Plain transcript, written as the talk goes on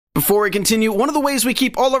Before we continue, one of the ways we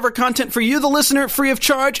keep all of our content for you, the listener, free of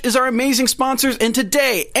charge is our amazing sponsors, and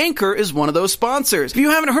today, Anchor is one of those sponsors. If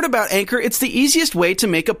you haven't heard about Anchor, it's the easiest way to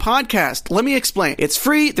make a podcast. Let me explain. It's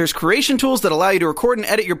free, there's creation tools that allow you to record and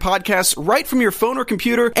edit your podcasts right from your phone or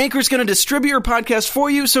computer. Anchor's going to distribute your podcast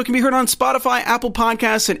for you so it can be heard on Spotify, Apple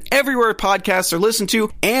Podcasts, and everywhere podcasts are listened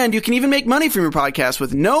to, and you can even make money from your podcast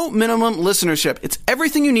with no minimum listenership. It's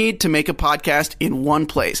everything you need to make a podcast in one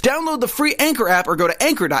place. Download the free Anchor app or go to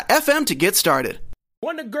anchor.fm to get started.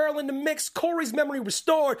 Wonder Girl in the mix, Corey's memory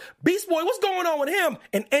restored. Beast Boy, what's going on with him?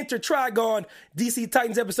 And enter Trigon. DC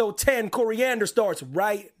Titans episode 10, Koriand'R starts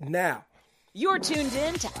right now. You're tuned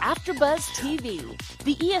in to AfterBuzz TV,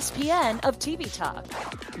 the ESPN of TV talk.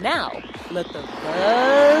 Now, let the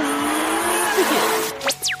buzz begin.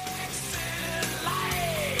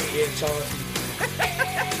 Yeah, Chauncey.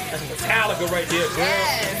 That's Metallica right there, girl.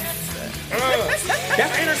 Yes.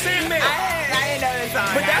 That's Inner Sandman. I didn't know this song.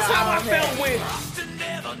 But that's how I felt when.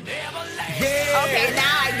 Yeah. Okay,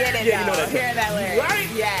 now I get it. Yeah, you know that. Hearing that lyric. Right?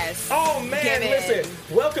 Yes. Oh, man, Get it.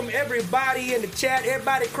 listen. Welcome everybody in the chat,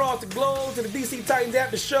 everybody across the globe to the DC Titans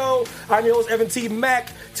After Show. I'm your host, Evan T.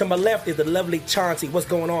 Mack. To my left is the lovely Chauncey. What's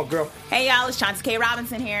going on, girl? Hey, y'all. It's Chauncey K.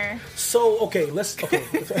 Robinson here. So, okay.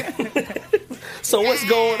 So what's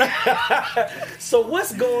going on? So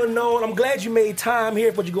what's going on? I'm glad you made time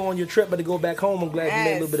here for you go on your trip, but to go back home, I'm glad you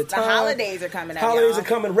made a little bit of time. The holidays are coming up, Holidays y'all. are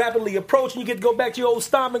coming rapidly approaching. You get to go back to your old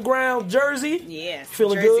stomping ground, Jersey. Yes,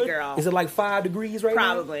 Feeling Jersey good? girl. Is it like 5 degrees right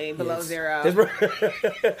now? Probably below zero.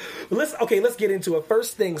 Let's get into it.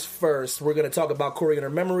 First things first, we're going to talk about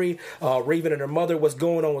Koriand'R memory, Raven and her mother, what's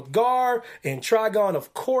going on with Gar, and Trigon,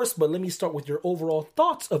 of course. But let me start with your overall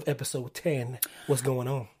thoughts of episode 10. What's going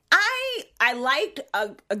on? I liked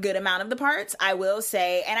a good amount of the parts, I will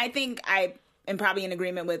say, and I think I am probably in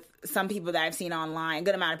agreement with some people that I've seen online, a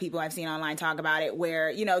good amount of people I've seen online talk about it, where,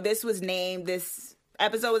 you know, this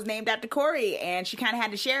episode was named after Corey, and she kind of had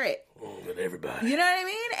to share it. With everybody. You know what I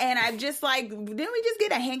mean? And I'm just like, didn't we just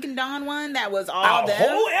get a Hank and Dawn one that was all them? A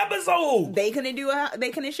whole episode! They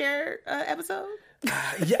couldn't share an episode?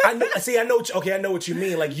 Yeah, I know what you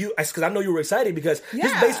mean. Like because I know you were excited because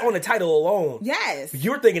just based on the title alone. Yes.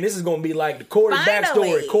 You're thinking this is going to be like the Corey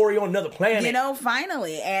backstory, Corey on another planet. You know,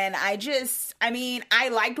 finally. And I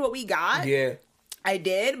liked what we got. Yeah. I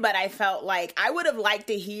did, but I felt like I would have liked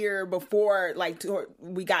to hear before,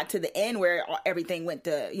 we got to the end where everything went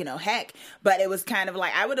to, heck. But it was kind of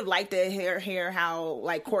like, I would have liked to hear how,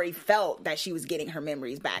 like, Corey felt that she was getting her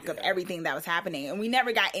memories back of everything that was happening. And we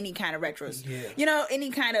never got any kind of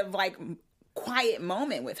any kind of, like, quiet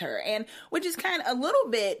moment with her. And which is kind of a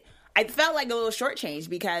little bit... I felt like a little shortchanged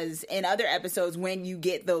because in other episodes, when you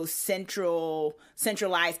get those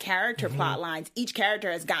centralized character plot lines, each character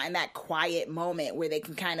has gotten that quiet moment where they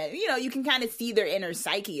can kind of, you can kind of see their inner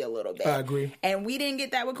psyche a little bit. I agree. And we didn't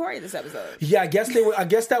get that with Corey this episode. Yeah, I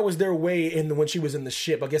guess that was their way when she was in the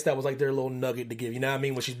ship. I guess that was like their little nugget to give. You know what I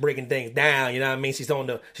mean? When she's breaking things down. You know what I mean? She's on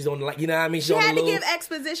the you know what I mean? She had to give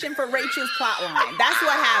exposition for Rachel's plot line. That's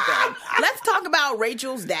what happened. Let's talk about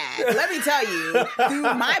Rachel's dad. Let me tell you, through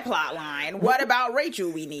my plot line, what about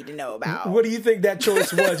Rachel we need to know about? What do you think that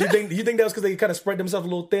choice was? You think that was because they kind of spread themselves a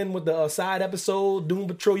little thin with the side episode, Doom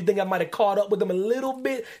Patrol? You think I might have caught up with them a little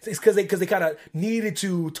bit? It's because they kind of needed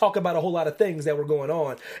to talk about a whole lot of things that were going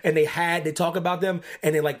on, and they had to talk about them,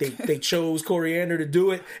 and then they chose Koriand'R to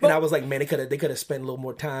do it, and I was like, man, they could have spent a little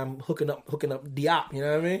more time hooking up Diop. You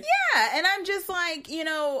know what I mean? Yeah, and I'm just like,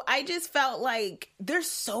 I just felt like there's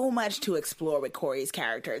so much to explore with Corey's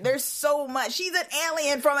character. There's so much. She's an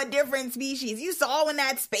alien from a different species. You saw in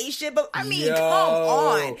that spaceship, but I mean, come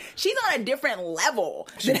on. She's on a different level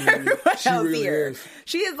than everyone else here. Is.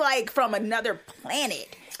 She is like from another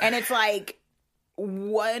planet. And it's like,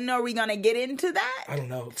 when are we going to get into that? I don't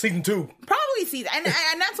know. Season 2. Probably season. And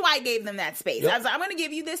that's why I gave them that space. Yep. I was like, I'm going to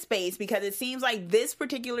give you this space because it seems like this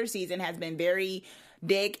particular season has been very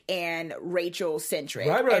Dick and Rachel centric.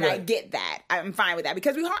 Right. I get that. I'm fine with that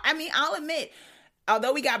because I'll admit,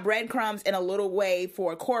 although we got breadcrumbs in a little way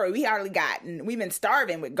for Corey, we've been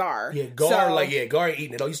starving with Gar. Yeah, Gar ain't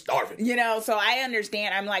eating it. Oh, you starving. So I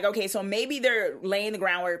understand. I'm like, okay, so maybe they're laying the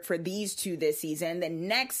groundwork for these two this season. The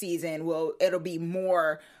next season it'll be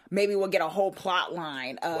more. Maybe we'll get a whole plot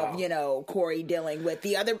line of, Corey dealing with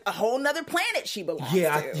a whole nother planet she belongs to.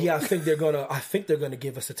 Yeah, I think they're gonna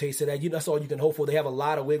give us a taste of that. That's all you can hope for. They have a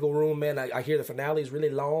lot of wiggle room, man. I hear the finale is really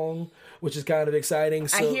long, which is kind of exciting.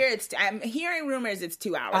 So. I'm hearing rumors appears it's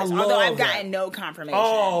 2 hours. I love although I've that. gotten no confirmation.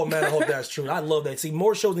 Oh man, I hope that's true. I love that. See,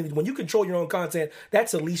 more shows when you control your own content,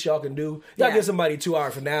 that's the least y'all can do. Y'all give somebody a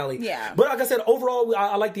 2-hour finale. Yeah. But like I said, overall,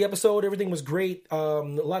 I like the episode. Everything was great. A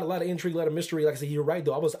lot of intrigue, a lot of mystery. Like I said, you're right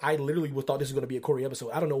though. I literally thought this was going to be a Corey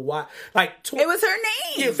episode. I don't know why. Like it was her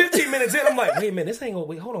name. Yeah, 15 minutes in, I'm like, hey man, this ain't gonna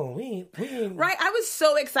wait. Hold on, we ain't. Right, I was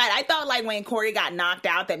so excited. I thought like when Corey got knocked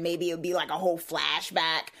out that maybe it would be like a whole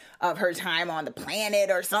flashback of her time on the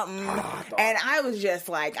planet or something. And I was just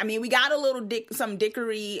like, I mean, we got a little some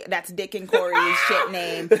dickery. That's Dick and Corey's shit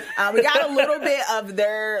name. We got a little bit of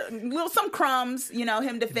some crumbs,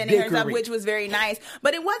 him defending herself, which was very nice.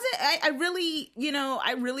 But it wasn't, I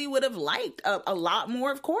really would have liked a lot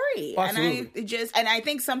more of Corey. Absolutely. And I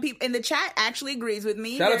think some people in the chat actually agrees with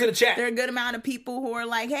me. Shout out to the chat. There are a good amount of people who are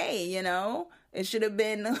like, hey, it should have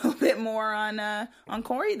been a little bit more on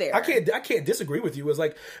Corey there. I can't disagree with you. It's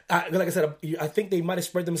like I said, I think they might have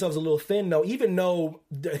spread themselves a little thin. Though, even though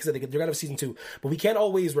like I said, they're gonna have season 2, but we can't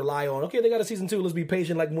always rely on. Okay, they got a season 2. Let's be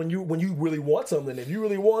patient. Like when you really want something, if you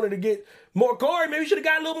really wanted to get more Corey, maybe you should have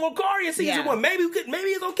got a little more Corey in season 1. Maybe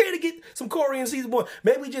it's okay to get some Corey in season 1.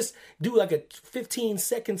 Maybe we just do like a 15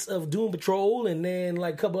 seconds of Doom Patrol and then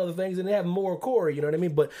like a couple other things and then have more Corey. You know what I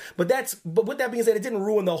mean? But with that being said, it didn't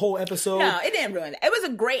ruin the whole episode. No, it didn't ruin it. It was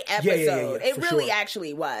a great episode. Yeah, it really sure.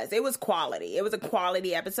 actually was. It was quality. It was a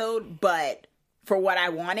quality episode, but for what I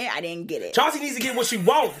wanted, I didn't get it. Chauncey needs to get what she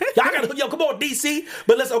wants. Come on, DC.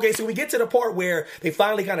 But so we get to the part where they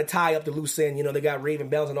finally kind of tie up the loose end. They got Raven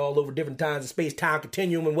bouncing all over different times of space-time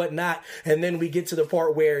continuum and whatnot. And then we get to the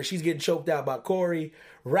part where she's getting choked out by Corey.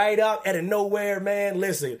 Right up out of nowhere, man.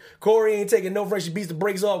 Listen, Corey ain't taking no fresh. She beats the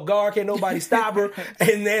brakes off guard. Can't nobody stop her.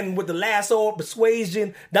 And then with the lasso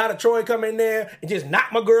persuasion, Donna Troy come in there and just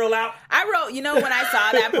knock my girl out. I wrote, when I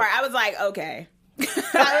saw that part, I was like, okay. I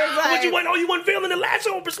was like, you wasn't feeling the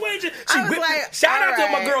lasso persuasion. Like, shout out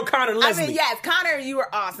to my girl Connor Leslie. I mean, yes, Connor, you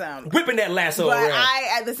were awesome. Whipping that lasso but around.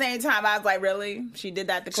 at the same time, I was like, really? She did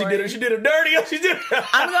that to Corey? She did her dirty. She did.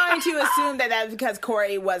 I'm going to assume that that's because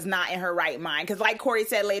Corey was not in her right mind. Because like Corey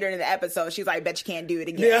said later in the episode, she's like, bet you can't do it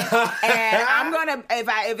again. Yeah. And I'm going to,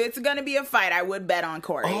 if it's going to be a fight, I would bet on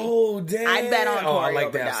Corey. Oh, damn. I'd bet on Corey. I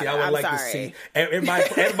like that. See, I would like to see.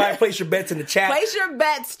 Everybody place your bets in the chat. Place your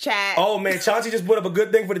bets, chat. Oh, man. Chauncey just put up a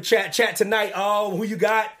good thing for the chat tonight. Oh, who you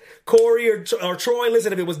got? Corey or Troy?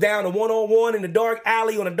 Listen, if it was down to 1-on-1 in the dark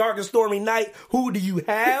alley on a dark and stormy night, who do you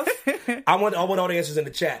have? I want all the answers in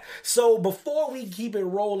the chat. So before we keep it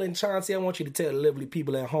rolling, Chauncey, I want you to tell the lovely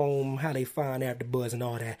people at home how they find AfterBuzz and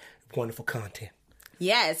all that wonderful content.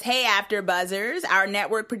 Yes. Hey, AfterBuzzers. Our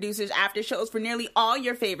network produces after shows for nearly all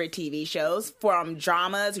your favorite TV shows, from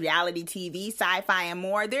dramas, reality TV, sci-fi, and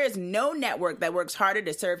more. There is no network that works harder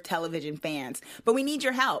to serve television fans, but we need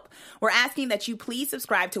your help. We're asking that you please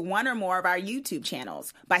subscribe to one or more of our YouTube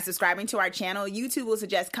channels. By subscribing to our channel, YouTube will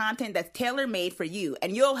suggest content that's tailor-made for you,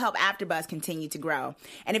 and you'll help AfterBuzz continue to grow.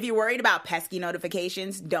 And if you're worried about pesky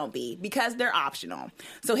notifications, don't be, because they're optional.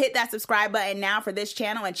 So hit that subscribe button now for this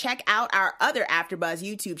channel and check out our other AfterBuzz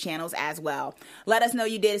YouTube channels as well. Let us know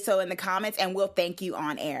you did so in the comments and we'll thank you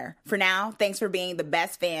on air. For now, thanks for being the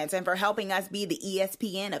best fans and for helping us be the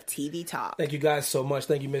ESPN of TV talk. Thank you guys so much.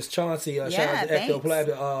 Thank you, Miss Chauncey. Shout out to thanks. Ecto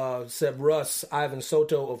Plata, Seb Russ, Ivan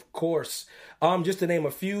Soto, of course. Just to name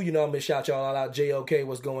a few, I'm going to shout y'all out. JOK,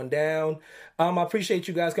 what's going down? I appreciate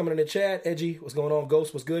you guys coming in the chat. Edgy, what's going on?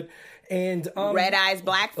 Ghost, what's good? And Red Eyes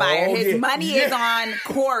Blackfire. His money is on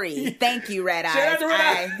Corey. Thank you, Red Eyes. Shout out to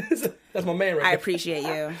Red Eyes. That's my man right I there. appreciate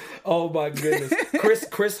you. Oh my goodness.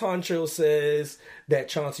 Chris Honcho says that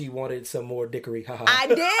Chauncey wanted some more dickery. I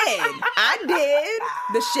did.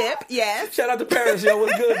 The ship, yes. Shout out to Paris, yo.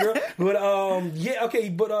 What's good, girl? But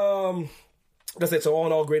that's it. So all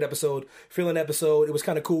in all, great episode. Feeling episode. It was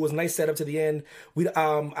kind of cool. It was a nice setup to the end.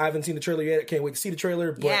 I haven't seen the trailer yet. I can't wait to see the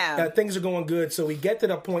trailer. But things are going good. So we get to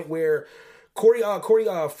the point where Corey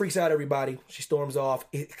freaks out everybody. She storms off.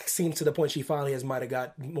 It seems to the point she finally might have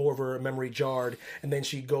got more of her memory jarred, and then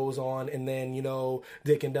she goes on, and then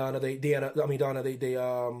Dick and Donna, they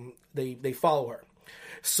follow her.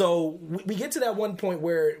 So we get to that one point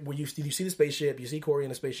where you see the spaceship, you see Corey in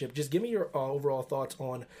the spaceship. Just give me your overall thoughts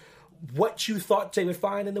on what you thought they would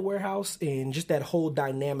find in the warehouse and just that whole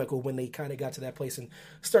dynamic of when they kind of got to that place and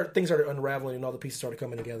things started unraveling and all the pieces started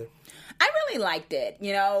coming together. I really liked it.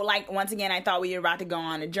 Once again, I thought we were about to go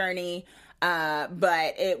on a journey,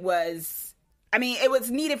 but it was I mean, it was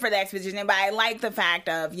needed for the exposition, but I like the fact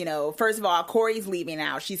of, first of all, Corey's leaving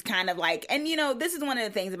out. She's kind of like, and this is one of the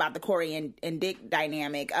things about the Corey and Dick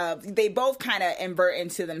dynamic of they both kind of invert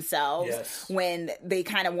into themselves when they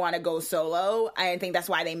kind of want to go solo. I think that's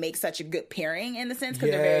why they make such a good pairing in the sense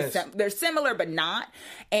because they're similar but not.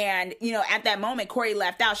 And, at that moment, Corey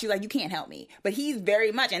left out. She's like, you can't help me. But he's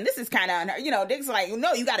very much, and this is kind of, Dick's like,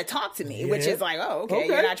 no, you got to talk to me, which is like, oh, okay.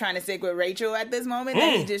 You're not trying to stick with Rachel at this moment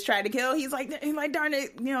that he just tried to kill. He's like, darn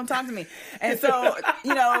it, talk to me. And so,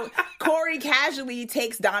 Corey casually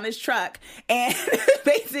takes Donna's truck and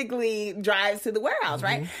basically drives to the warehouse,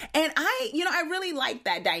 right? And I really like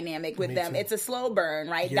that dynamic with them. Too. It's a slow burn,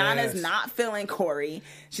 right? Yes. Donna's not feeling Corey.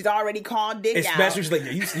 She's already called Dick out. Especially, she's like,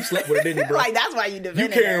 you slept with her, didn't you, bro? Like, that's why you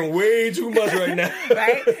defended her. You carrying way too much right now.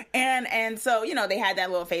 Right? And so, they had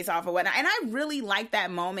that little face-off or whatnot. And I really liked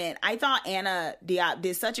that moment. I thought Anna Diop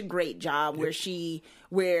did such a great job where she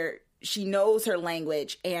knows her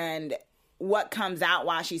language and what comes out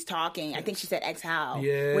while she's talking. I think she said exhale,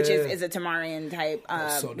 which is a Tamarian type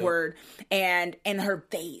word. And in her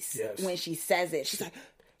face when she says it, she's like,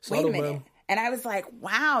 wait a minute. Man. And I was like,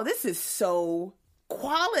 wow, this is so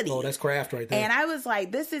quality. Oh, that's craft right there. And I was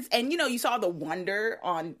like, this is, and you saw the wonder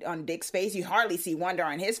on Dick's face. You hardly see wonder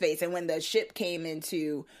on his face. And when the ship came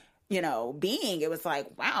into being, it was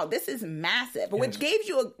like, wow, this is massive. Which gives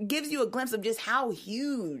you a glimpse of just how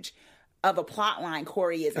huge of a plot line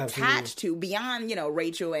Corey is attached to beyond,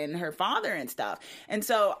 Rachel and her father and stuff. And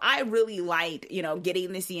so I really liked,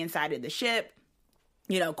 getting to see inside of the ship,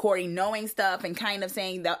 Corey knowing stuff and kind of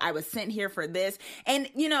saying that I was sent here for this. And,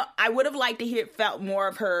 I would have liked to felt more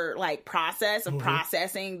of her like process of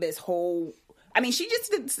processing this whole. I mean, she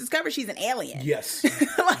just discovered she's an alien. Yes.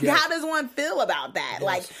 How does one feel about that? Yes.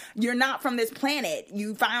 Like, you're not from this planet.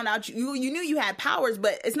 You found out you knew you had powers,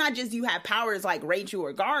 but it's not just you have powers like Rachel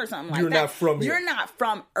or Gar or something like that. You're not from here. You're not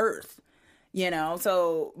from Earth.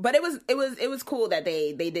 So, but it was cool that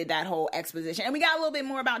they did that whole exposition, and we got a little bit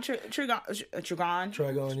more about Trigon.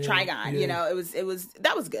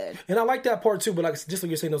 That was good, and I like that part too. But just like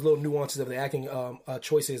you're saying, those little nuances of the acting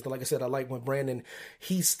choices. Like I said, I like when Brandon,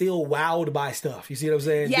 he's still wowed by stuff. You see what I'm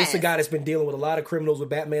saying? Yes. This is a guy that's been dealing with a lot of criminals with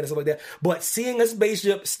Batman and stuff like that. But seeing a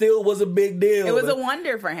spaceship still was a big deal. It was a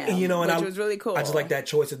wonder for him, which was really cool. I just like that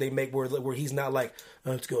choice that they make where he's not like,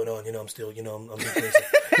 oh, what's going on? I'm still, I'm crazy.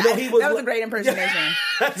 He was. That was a great impersonation.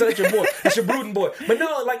 That's your boy. That's your brooding boy. But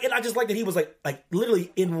no, and I just like that he was like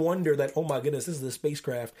literally in wonder that, oh my goodness, this is a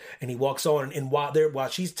spacecraft. And he walks on, and while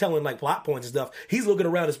she's telling like plot points and stuff, he's looking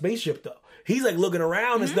around the spaceship though. He's like looking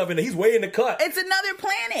around and stuff, and he's way in the cut. It's another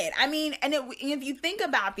planet. I mean, and if you think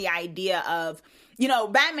about the idea of,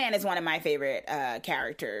 Batman is one of my favorite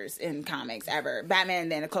characters in comics ever. Batman,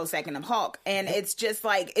 and then a close second of Hulk. And it's just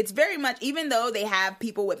like, it's very much, even though they have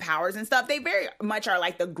people with powers and stuff, they very much are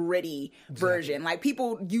like the gritty version. Like,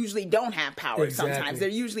 people usually don't have powers sometimes. They're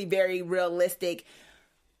usually very realistic,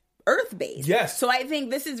 Earth-based. Yes. So I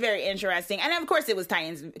think this is very interesting. And of course it was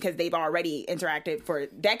Titans because they've already interacted for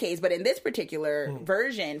decades. But in this particular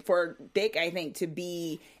version, for Dick, I think, to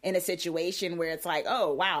be in a situation where it's like,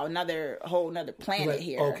 oh, wow, whole another planet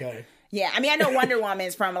here. Okay. Yeah. I mean, I know Wonder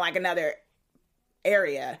Woman's from like another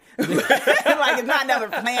area. Like, it's not another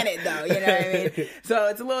planet though. You know what I mean? So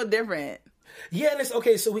it's a little different. Yeah, and it's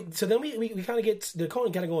okay. So then we kind of get the kind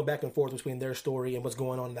of going back and forth between their story and what's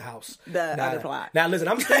going on in the house. Other plot. Now listen,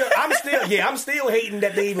 I'm still hating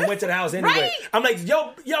that they even went to the house anyway. Right? I'm like,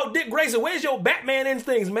 yo, Dick Grayson, where's your Batman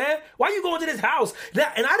instincts, man? Why are you going to this house?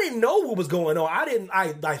 And I didn't know what was going on.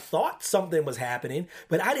 I thought something was happening,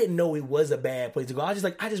 but I didn't know it was a bad place to go. I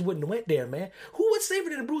just wouldn't have went there, man. Who was safer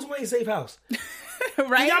than the Bruce Wayne safe house?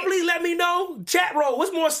 Right? Can y'all please let me know? Chat roll.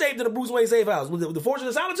 What's more safe than the Bruce Wayne safe house? Was it the Fortress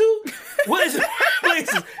of Solitude? What is it?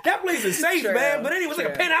 That place is safe, man. But anyway, it was like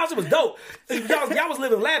a penthouse. It was dope. Y'all was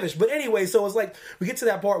living lavish. But anyway, so it's like we get to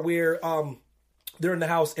that part where they're in the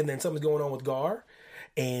house and then something's going on with Gar.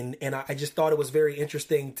 And I just thought it was very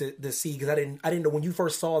interesting to see, because I didn't know when you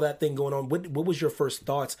first saw that thing going on. What was your first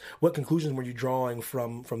thoughts? What conclusions were you drawing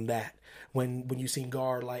from that when you seen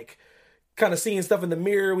Gar like kind of seeing stuff in the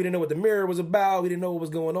mirror? We didn't know what the mirror was about. We didn't know what was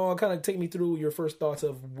going on. Kind of take me through your first thoughts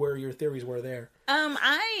of where your theories were there.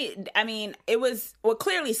 I mean, it was, well,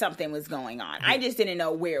 clearly something was going on. Yeah. I just didn't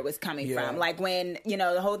know where it was coming from. Like when,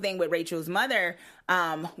 the whole thing with Rachel's mother,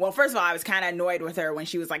 Well, first of all, I was kind of annoyed with her when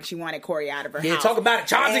she was like, she wanted Corey out of her house. Talk about it,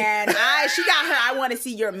 Chauncey. And she got her, I want to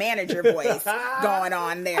see your manager voice going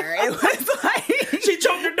on there. It was like... She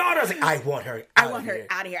choked her daughter. I was like, I want her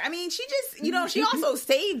out of here. I mean, she just, she also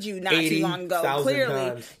saved you not too long ago,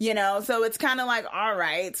 clearly. Times. So it's kind of like, all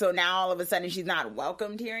right. So now all of a sudden she's not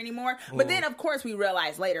welcomed here anymore. But then, of course, we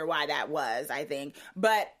realized later why that was, I think.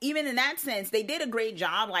 But even in that sense, they did a great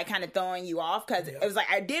job, like, kind of throwing you off. Because it was like,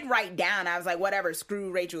 I did write down, I was like, whatever,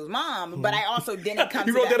 screw Rachel's mom. But I also didn't come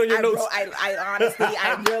to wrote that on your notes. I honestly,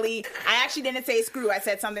 I actually didn't say screw. I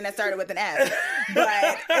said something that started with an F.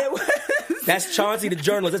 But it was... That's Chauncey, the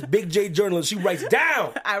journalist. That's Big J journalist. She writes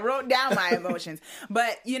down. I wrote down my emotions.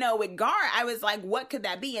 But, with Gar, I was like, what could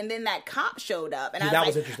that be? And then that cop showed up. And that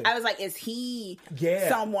was interesting. I was like, is he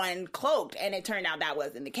someone cloaked? And it turned out that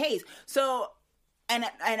wasn't the case. So... And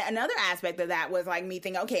another aspect of that was like me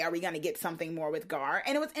thinking, okay, are we going to get something more with Gar?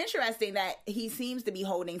 And it was interesting that he seems to be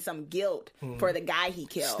holding some guilt for the guy he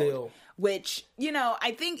killed. Still. Which,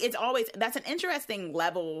 I think that's an interesting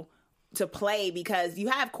level to play because you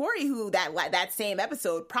have Corey who that same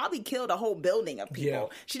episode probably killed a whole building of people.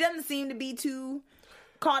 Yeah. She doesn't seem to be too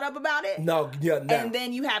caught up about it. No. And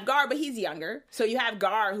then you have Gar, but he's younger. So you have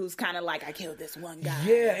Gar who's kind of like, I killed this one guy.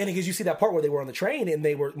 Yeah, and because you see that part where they were on the train and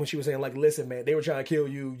when she was saying like, listen, man, they were trying to kill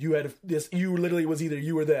you. You had this, you literally was either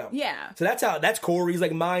you or them. Yeah. So that's Corey's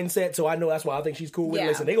like mindset. So I know that's why I think she's cool with it.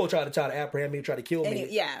 Listen, they gonna try to apprehend me, try to kill me.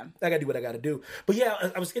 Yeah. I gotta do what I gotta do. But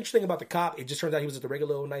yeah, I was interesting about the cop. It just turns out he was just a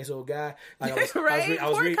regular old nice old guy. Like I was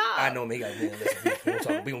cop. I know me.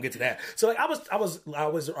 We gonna get to that. So like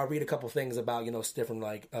I read a couple things about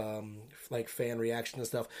different like fan reaction and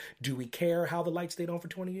stuff. Do we care how the light stayed on for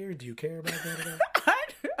 20 years? Do you care about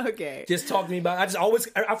that? Okay. Just talk to me about it.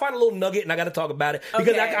 I find a little nugget and I got to talk about it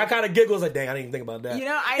because I kind of giggle. Like, dang, I didn't even think about that.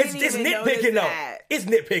 It's nitpicking though. It's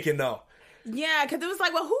nitpicking though. Yeah, because it was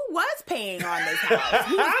like, well, who was paying on this house?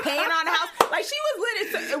 Who was paying on the house? Like, she was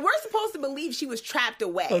lit. We're supposed to believe she was trapped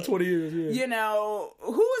away. 20 years, yeah.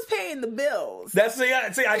 Who was paying the bills? I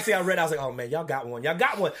read, I was like, oh man, y'all got one.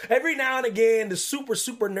 Every now and again, the super,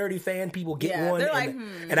 super nerdy fan people get one. They're like,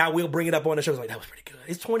 and I will bring it up on the show. I was like, that was pretty good.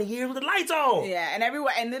 It's 20 years with the lights on. Yeah,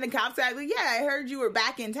 and then the cops are like, yeah, I heard you were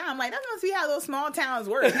back in town. I'm like, that must be how those small towns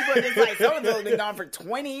work. People are just like, so-and-so's been gone for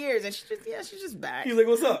 20 years. And she's just back. He's like,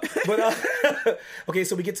 what's up? But, okay,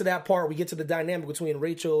 so we get to that part. We get to the dynamic between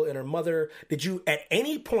Rachel and her mother. Did you, at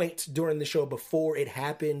any point during the show before it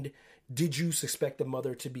happened, did you suspect the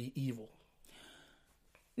mother to be evil?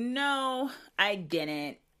 No, I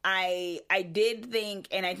didn't. I did think,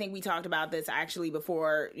 and I think we talked about this actually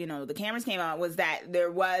before, the cameras came out, was that there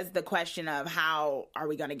was the question of how are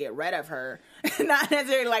we going to get rid of her? Not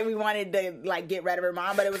necessarily like we wanted to like get rid of her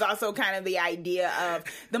mom, but it was also kind of the idea of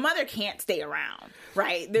the mother can't stay around,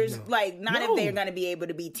 right? There's if they're going to be able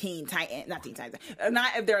to be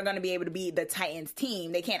not if they're going to be able to be the Titans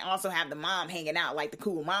team. They can't also have the mom hanging out like the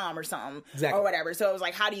cool mom or something or whatever. So it was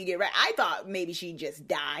like, how do you get rid? I thought maybe she'd just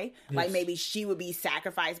die. Yes. Like maybe she would be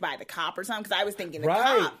sacrificed by the cop or something, because I was thinking the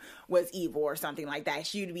cop was evil or something like that.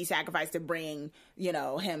 She would be sacrificed to bring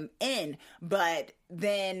him in. But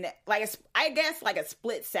then I guess like a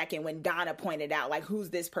split second when Donna pointed out like,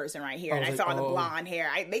 who's this person right here, and I saw the blonde hair.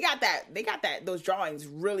 They got that those drawings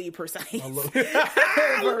really precise for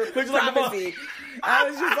prophecy. I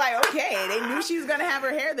was just like, okay, they knew she was gonna have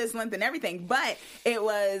her hair this length and everything, but I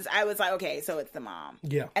was like, okay, so it's the mom.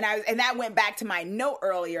 Yeah. And that went back to my note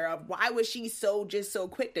earlier of why was she so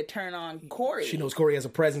quick to turn on Corey? She knows Corey has a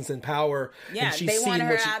presence and power. Yeah, and they want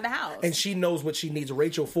her out of the house. And she knows what she needs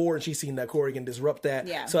Rachel for, and she's seen that Corey can disrupt that.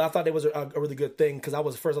 Yeah. So I thought it was a really good thing, because I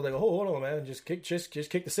was like, oh, hold on, man, just kick the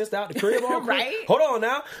sister out the crib. Right? Hold on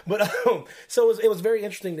now. But so it was very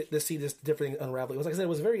interesting to see this different unraveling. It was, like I said, it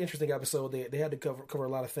was a very interesting episode. They had to cover a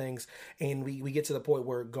lot of things, and we get to the point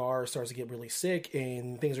where Gar starts to get really sick,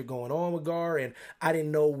 and things are going on with Gar, and I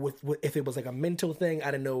didn't know if it was like a mental thing.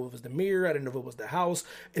 I didn't know if it was the mirror. I didn't know if it was the house.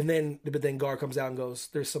 But then Gar comes out and goes,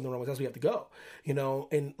 "There's something wrong with us. We have to go."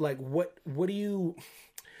 And like, what do you?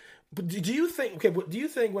 But do you think? Okay, do you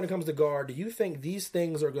think when it comes to Gar, do you think these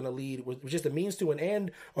things are going to lead with just a means to an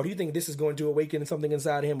end, or do you think this is going to awaken something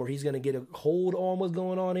inside him, where he's going to get a hold on what's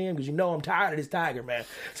going on in him? Because I'm tired of this tiger, man.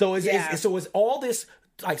 So is all this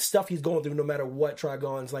like stuff he's going through, no matter what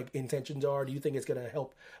Trigon's like intentions are? Do you think it's going to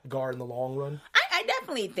help Gar in the long run? I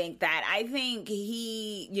definitely think that. I think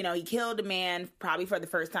he killed a man probably for the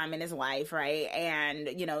first time in his life, right? And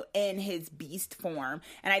in his beast form,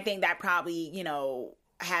 and I think that probably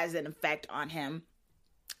has an effect on him.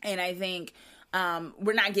 And I think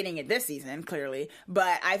We're not getting it this season, clearly,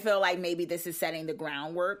 but I feel like maybe this is setting the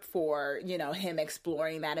groundwork for, him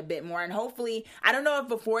exploring that a bit more. And hopefully, I don't know if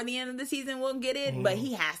before the end of the season we'll get it, but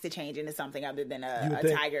he has to change into something other than a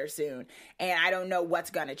tiger soon. And I don't know what's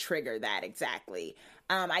going to trigger that exactly.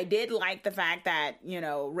 I did like the fact that,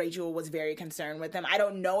 Rachel was very concerned with him. I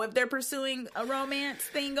don't know if they're pursuing a romance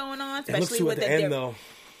thing going on, especially with the end, though.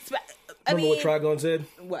 Remember what Trigon said?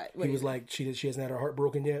 What he was like, she hasn't had her heart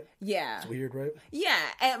broken yet. Yeah, it's weird, right? Yeah,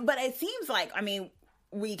 but it seems like,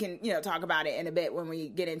 we can, talk about it in a bit when we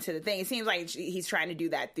get into the thing. It seems like he's trying to do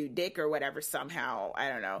that through Dick or whatever somehow. I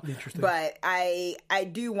don't know. Interesting. But I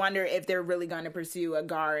do wonder if they're really going to pursue a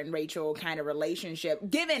Gar and Rachel kind of relationship,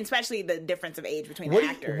 given especially the difference of age between the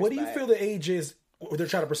actors. What do you feel the age is, or they're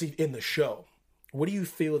trying to perceive in the show? What do you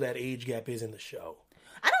feel that age gap is in the show?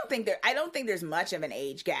 I don't think there's much of an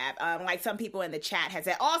age gap. Like some people in the chat had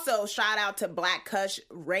said. Also, shout out to Black Kush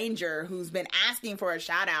Ranger, who's been asking for a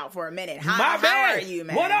shout out for a minute. How are you,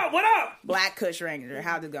 man? What up? Black Kush Ranger,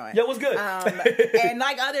 how's it going? Yo, what's good? And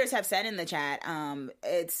like others have said in the chat, I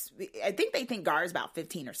think they think Gar's about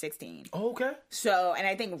 15 or 16. Oh, okay. So, and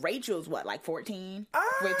I think Rachel's what, like 14,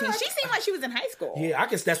 15? She seemed like she was in high school. Yeah, I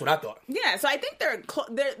guess that's what I thought. Yeah, so I think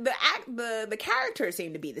the characters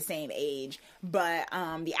seem to be the same age, but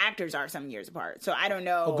the actors are some years apart. So I don't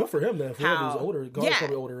know. Oh, good for him then. For him, he's older. Gar's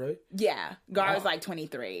probably older, right? Yeah, Gar's like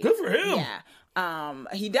 23. Good for him. Yeah.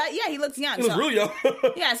 He does. Yeah, he looks young. He looks real young.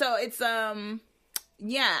 Yeah, so it's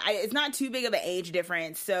it's not too big of an age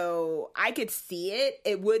difference, so I could see it.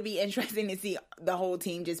 It would be interesting to see the whole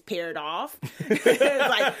team just paired off.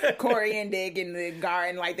 Like Corey and Dick and the Gar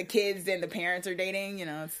and like the kids and the parents are dating,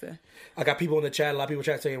 I got people in the chat, a lot of people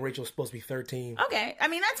chat saying Rachel's supposed to be 13. Okay.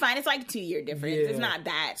 That's fine. It's like a 2-year difference. Yeah. It's not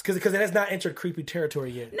that. Because it has not entered creepy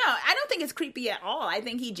territory yet. No, I don't think it's creepy at all. I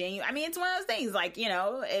think he genuinely, it's one of those things like,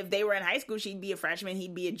 if they were in high school, she'd be a freshman,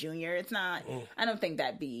 he'd be a junior. It's not, I don't think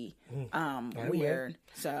that'd be weird.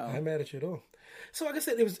 So I'm mad at you at all. So like I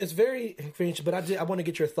said, it's very interesting, but I want to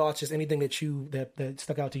get your thoughts, just anything that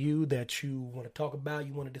stuck out to you that you want to talk about,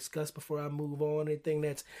 you want to discuss before I move on, anything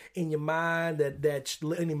that's in your mind, that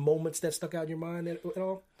any moments that stuck out in your mind at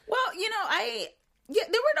all? Well,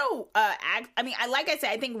 there were no like I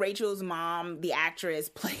said, I think Rachel's mom, the actress,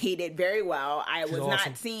 played it very well. I was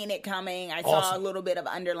not seeing it coming. I saw a little bit of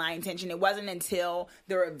underlying tension. It wasn't until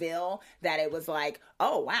the reveal that it was like,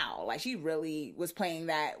 oh wow, like she really was playing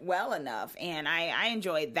that well enough, and I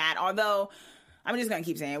enjoyed that. Although I'm just gonna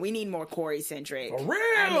keep saying we need more Corey centric. For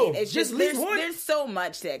real, it's just there's so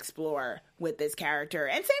much to explore with this character,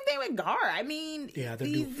 and same thing with Gar.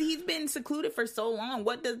 He's been secluded for so long.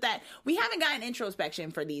 What does that? We haven't gotten introspection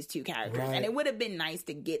for these two characters, and it would have been nice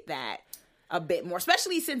to get that a bit more,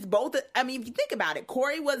 especially since both. If you think about it,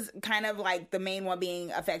 Corey was kind of like the main one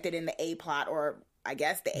being affected in the A plot, or I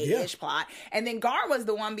guess the A-ish plot. And then Gar was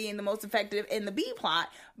the one being the most effective in the B plot,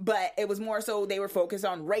 but it was more so they were focused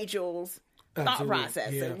on Rachel's thought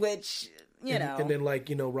process, which, and then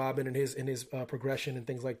Robin and his progression and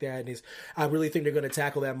things like that. And I really think they're going to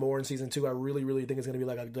tackle that more in season 2. I really, really think it's going to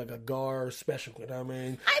be like a Gar special. You know what I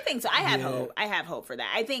mean? I think so. I have hope. I have hope for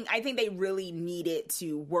that. I think they really needed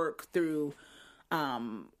to work through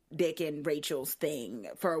Dick and Rachel's thing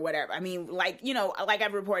for whatever. Like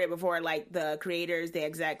I've reported before, like the creators, the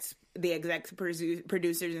execs,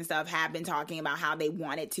 producers and stuff have been talking about how they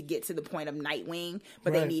wanted to get to the point of Nightwing,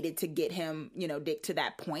 but they needed to get him, Dick, to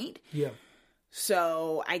that point. Yeah.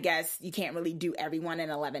 So I guess you can't really do everyone in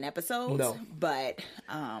 11 episodes. No. But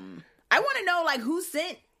I want to know, like, who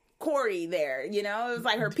sent Corey there, it was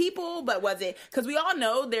like her people, but was it, because we all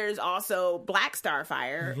know there's also Black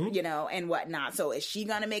Starfire, and whatnot, so is she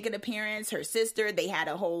gonna make an appearance? Her sister, they had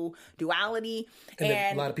a whole duality,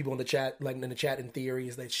 and a lot of people in the chat, in theory,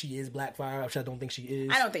 is that she is Blackfire, which I don't think she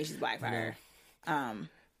is. I don't think she's Blackfire. No.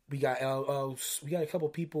 We got a couple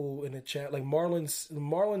people in the chat, like Marlon's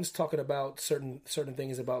talking about certain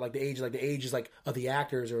things about like the age is like of the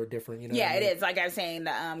actors are different, Yeah, it is. Like I was saying,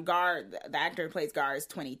 the Gar, the actor who plays Gar is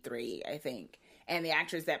 23, I think, and the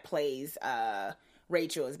actress that plays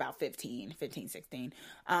Rachel is about 15, 16.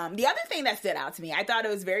 The other thing that stood out to me, I thought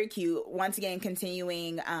it was very cute. Once again,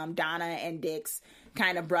 continuing Donna and Dick's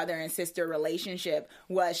kind of brother and sister relationship,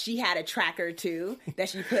 was she had a tracker too that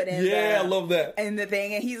she put in. I love that in the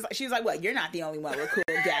thing, and she was like, "Well, you're not the only one with cool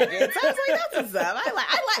gadgets." I was like, "That's what's up."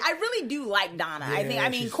 I really do like Donna. Yeah, I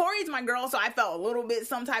mean, Corey's my girl, so I felt a little bit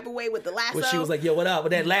some type of way with the lasso. Well, she was like, "Yo, what up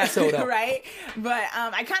with that lasso?" Though. Right, but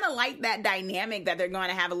I kind of like that dynamic that they're going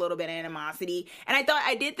to have a little bit of animosity, and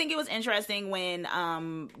I did think it was interesting when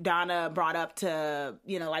Donna brought up to,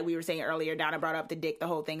 like we were saying earlier, Donna brought up to Dick the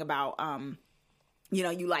whole thing about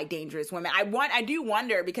you like dangerous women. I do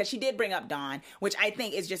wonder, because she did bring up Dawn, which I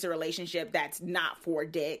think is just a relationship that's not for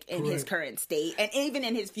Dick in his current state. And even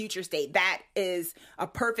in his future state, that is a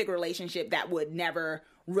perfect relationship that would never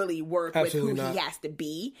really work with who he has to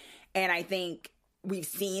be. And I think we've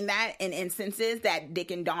seen that in instances that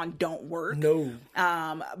Dick and Dawn don't work. No.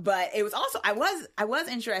 But it was also, I was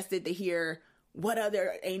interested to hear what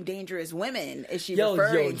other dangerous women is she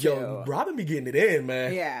referring to? Yo, Robin be getting it in,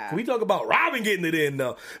 man. Yeah. Can we talk about Robin getting it in,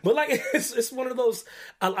 though? But, like, it's one of those...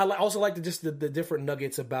 I also like the different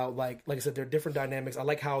nuggets about, like I said, there are different dynamics. I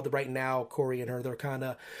like how right now, Corey and her, they're kind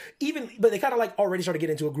of... But they kind of, like, already started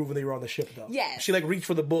getting into a groove when they were on the ship, though. Yes. She, like, reached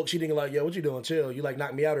for the book. She didn't like, yo, what you doing? Chill. You, like,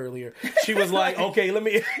 knocked me out earlier. She was like, okay,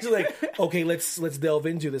 she's like, okay, let's delve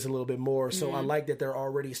into this a little bit more. So I like that they're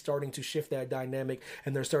already starting to shift that dynamic,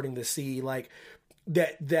 and they're starting to see, like...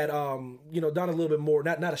 That Donna a little bit more,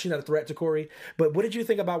 not she's not a threat to Corey, but what did you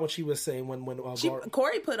think about what she was saying when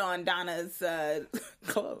Corey put on Donna's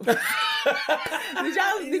clothes?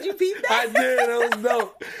 Did you peep that? I did. That was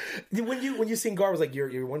dope. When you seen Gar was like,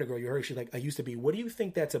 you're Wonder Girl, you're her. She's like, I used to be. What do you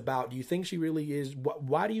think that's about? Do you think she really is?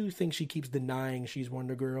 Why do you think she keeps denying she's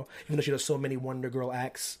Wonder Girl, even though she does so many Wonder Girl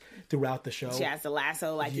acts throughout the show? She has the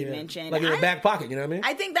lasso, like you mentioned, like in her back pocket. You know what I mean?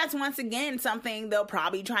 I think that's once again something they'll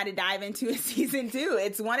probably try to dive into in season 2.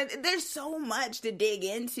 There's so much to dig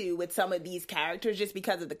into with some of these characters just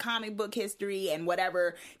because of the comic book history and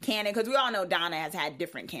whatever canon, because we all know Donna has had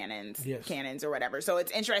different canons or whatever. So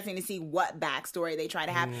it's interesting to see what backstory they try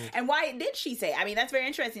to have. And why did she say, I mean, that's very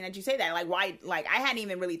interesting that you say that. Like, why, like, I hadn't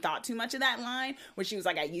even really thought too much of that line where she was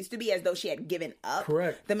like, I used to be, as though she had given up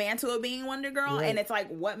the mantle of being Wonder Girl. And it's like,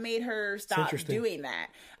 what made her stop doing that?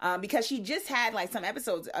 Because she just had like some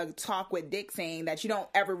episodes of talk with Dick saying that you don't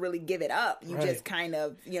ever really give it up. You just kind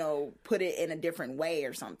of, put it in a different way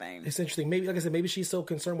or something. It's interesting. Maybe, like I said, maybe she's so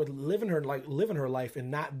concerned with living her life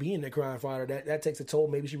and not being a crime fighter that takes a toll.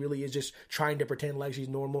 Maybe she really is just trying to pretend like she's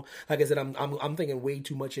normal. Like I said, I'm thinking way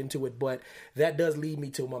too much into it, but that does lead me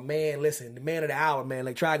to my man. Listen, the man of the hour, man,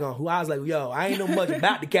 like Trigon, who I was like, yo, I ain't know much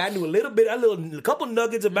about the cat. I knew a couple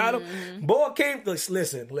nuggets about him. Boy came.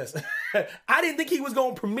 Listen. I didn't think he was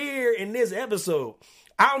gonna premiere in this episode.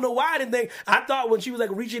 I don't know why I didn't think. I thought when she was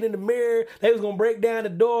like reaching in the mirror, they was gonna break down the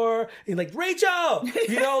door and like, Rachel,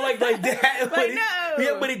 like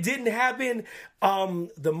that. But it didn't happen.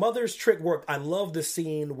 The mother's trick worked. I love the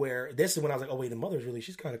scene where this is when I was like, oh wait, the mother's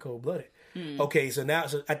she's kind of cold blooded. Okay, so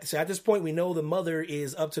at this point, we know the mother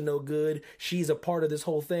is up to no good. She's a part of this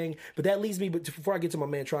whole thing. But that leads me, before I get to my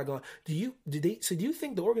man Trigon, do you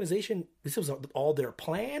think the organization, this was all their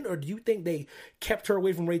plan, or do you think they kept her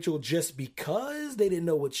away from Rachel just because they didn't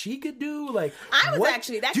know what she could do? Like, I was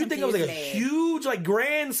actually, that do you think it was like a huge, like,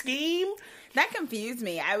 grand scheme? That confused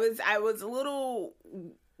me. I was a little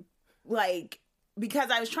like,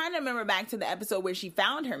 because I was trying to remember back to the episode where she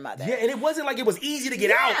found her mother. Yeah, and it wasn't like it was easy to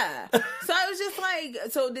get out. So I was just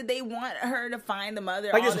like, so did they want her to find the mother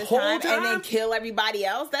like all this time and then kill everybody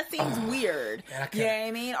else? That seems weird. You know what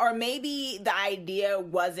I mean? Or maybe the idea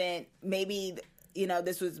wasn't,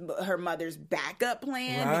 this was her mother's backup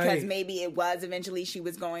plan because maybe it was eventually she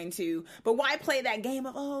was going to, but why play that game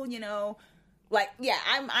of, like, yeah,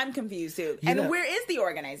 I'm confused too. And where is the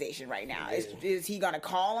organization right now? Is he going to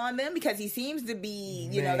call on them? Because he seems to be,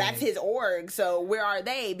 that's his org. So where are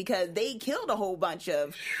they? Because they killed a whole bunch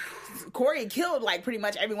of... Corey killed like pretty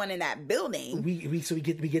much everyone in that building. We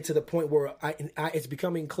get to the point where it's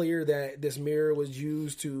becoming clear that this mirror was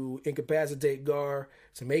used to incapacitate Gar,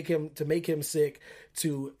 to make him sick,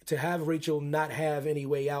 to have Rachel not have any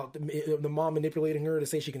way out. The mom manipulating her to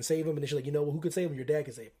say she can save him, and then she's like, who could save him? Your dad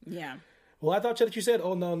can save him. Yeah. Well, I thought that you said,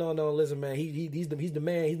 oh, no, listen, man, he's the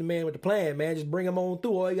man with the plan, man. Just bring him on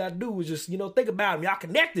through. All you got to do is just, think about him. Y'all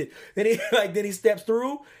connected. Then he steps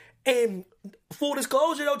through, and full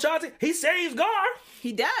disclosure, though, Chauncey, he saves Gar.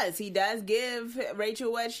 He does. He does give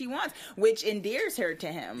Rachel what she wants, which endears her to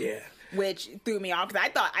him. Yeah. Which threw me off, because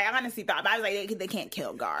I honestly thought, I was like, they can't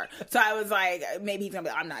kill Gar. So I was like, maybe he's going to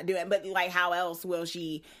be like, I'm not doing it. But like, how else will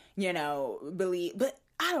she, believe? But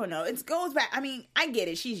I don't know. It goes back. I mean, I get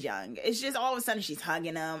it. She's young. It's just all of a sudden she's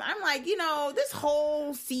hugging him. I'm like, this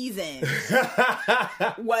whole season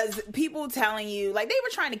was people telling you, like, they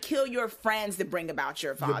were trying to kill your friends to bring about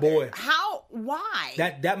your father. Your boy. How? Why?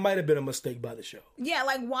 That might have been a mistake by the show. Yeah,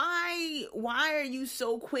 like, why are you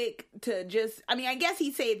so quick to just... I mean, I guess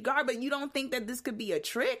he saved Gar, but you don't think that this could be a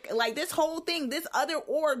trick? Like, this whole thing, this other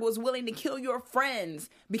org was willing to kill your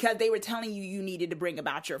friends because they were telling you needed to bring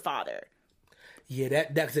about your father. Yeah,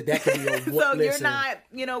 that could be a... So you're not,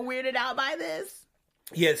 weirded out by this?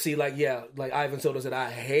 Yeah, see, like Ivan told us that I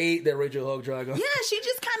hate that Rachel hugged Dragon. Yeah, she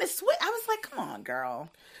just kind of switched. I was like, come on, girl.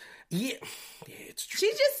 Yeah, it's true.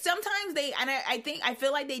 She just sometimes I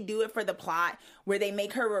feel like they do it for the plot where they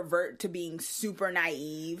make her revert to being super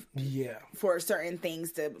naive. Yeah. For certain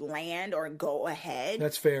things to land or go ahead.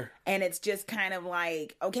 That's fair. And it's just kind of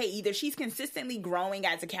like, okay, either she's consistently growing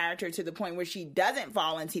as a character to the point where she doesn't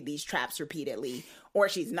fall into these traps repeatedly, or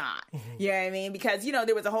she's not. You know what I mean? Because,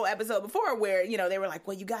 there was a whole episode before where, they were like,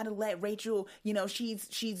 well, you got to let Rachel,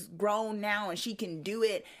 she's grown now and she can do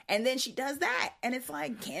it. And then she does that. And it's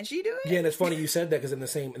like, can she do it? Yeah, and it's funny you said that because in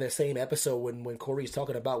the same episode when Corey's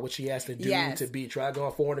talking about what she has to do to be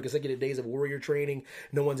Trigon 400 consecutive days of warrior training,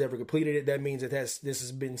 no one's ever completed it. That means that this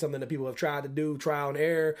has been something that people have tried to do, trial and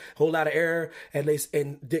error, whole lot of error. And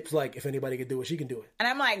Dick's like, if anybody can do it, she can do it. And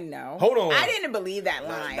I'm like, no. Hold on. I didn't believe that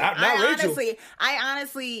line. Not Rachel.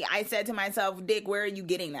 Honestly, I said to myself, Dick, where are you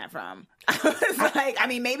getting that from? I was like,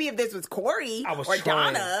 maybe if this was Corey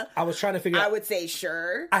Donna, I was trying to figure out. I would say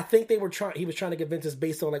sure. I think he was trying to convince us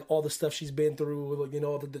based on like all the stuff she's been through,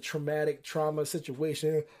 the trauma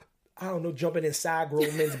situation. I don't know, jumping inside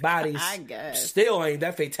grown men's bodies. I guess. Still ain't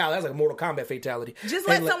that fatality. That's like a Mortal Kombat fatality. Just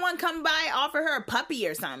let someone come by, offer her a puppy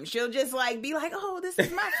or something. She'll just be like, oh, this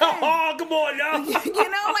is my friend. Oh, come on, y'all. This is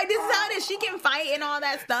how it is. She can fight and all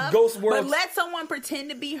that stuff. Ghost World. But let someone pretend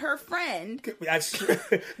to be her friend.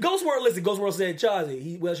 Ghost World, listen, Ghost World said,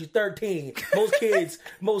 Charlie, she's 13.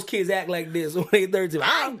 Most kids act like this when they're 13.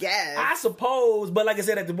 I guess. I suppose. But like I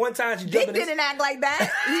said, at the one time she Dick didn't act like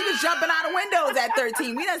that. He was jumping out of windows at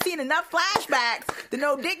 13. We done seen enough flashbacks to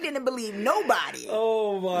know Dick didn't believe nobody.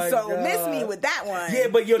 Oh my God. So miss me with that one. Yeah,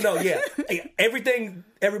 but everything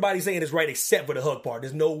everybody's saying is right except for the hug part.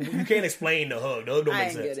 You can't explain the hug. That don't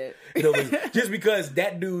make sense. Get it. Just because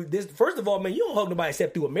that dude, first of all, man, you don't hug nobody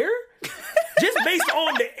except through a mirror. Just based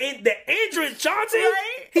on the entrance, Chauncey,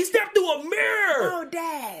 right? He stepped through a mirror. Oh,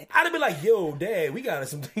 Dad. I'd have been like, yo, Dad, we got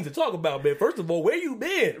some things to talk about, man. First of all, where you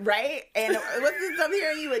been? Right? And what's this up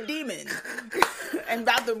hearing you a demon? And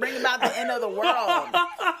about to bring about the end of the world.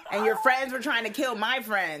 And your friends were trying to kill my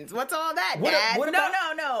friends. What's all that, Dad?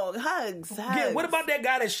 No. Hugs. Yeah, what about that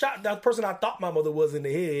guy that shot that person I thought my mother was in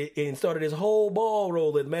the head and started his whole ball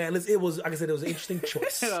rolling, man? It was, like I said, it was an interesting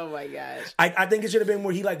choice. Oh, my gosh. I think it should have been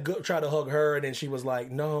where he tried to hug her and then she was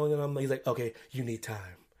like, no. He's like, okay, you need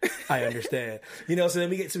time. I understand. So then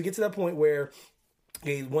we get to that point where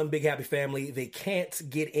one big happy family, they can't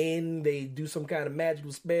get in. They do some kind of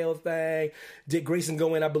magical spell thing. Dick Grayson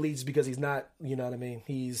go in, I believe, just because he's not, you know what I mean?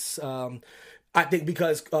 He's, I think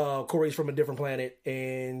because Corey's from a different planet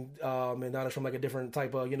and Donna's from like a different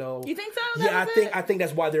type of, You think so? Yeah, I think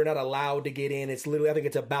that's why they're not allowed to get in. It's literally, I think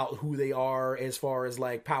it's about who they are as far as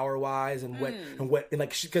like power wise and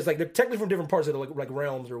because like they're technically from different parts of the like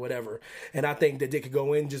realms or whatever. And I think that Dick could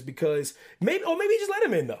go in just because maybe just let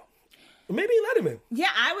him in though. Maybe let him in. Yeah,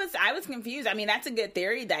 I was confused. That's a good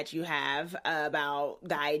theory that you have about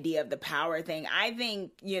the idea of the power thing. I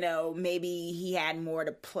think, maybe he had more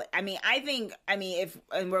to play. We'll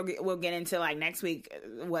get into like next week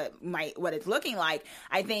what it's looking like.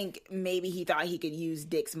 I think maybe he thought he could use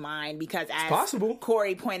Dick's mind because as possible.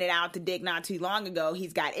 Corey pointed out to Dick not too long ago,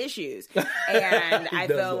 he's got issues. And I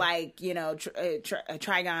feel like,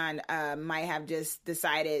 Trigon might have just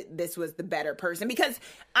decided this was the better person because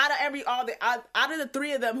out of the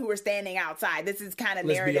three of them who were standing outside, this is kind of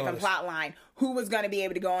narrative and plot line. Who was going to be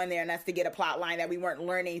able to go in there and that's to get a plot line that we weren't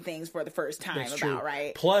learning things for the first time that's about, true.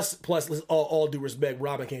 Right? Plus, all due respect,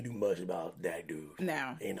 Robin can't do much about that dude.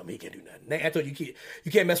 No, he can't do nothing. I told you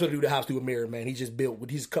can't mess with a dude that hops through a mirror, man. He's just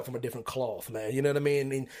he's cut from a different cloth, man. You know what I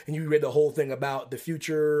mean? And you read the whole thing about the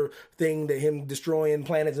future thing, that him destroying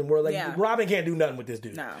planets and world. Robin can't do nothing with this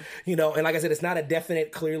dude. No, and like I said, it's not a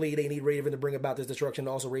definite. Clearly, they need Raven to bring about this destruction.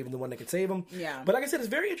 Also, Raven the one that can save him. Yeah, but like I said, it's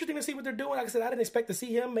very interesting to see what they're doing. Like I said, I didn't expect to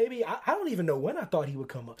see him. Maybe I don't even know when I thought he would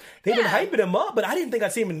come up. They've been hyping him up, but I didn't think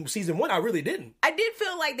I'd see him in season 1. I really didn't. I did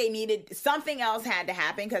feel like they needed something else had to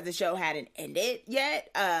happen because the show hadn't ended yet.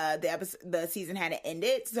 The season hadn't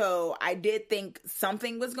ended, so I did think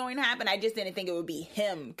something was going to happen. I just didn't think it would be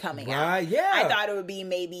him coming out. Yeah, I thought it would be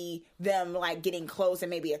maybe them like getting close and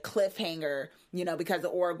maybe a cliffhanger. Because the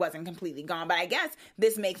org wasn't completely gone. But I guess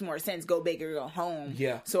this makes more sense. Go big or go home.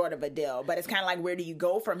 Yeah. Sort of a deal. But it's kind of like, where do you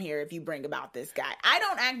go from here if you bring about this guy?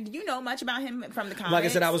 Do you know much about him from the comics? Like I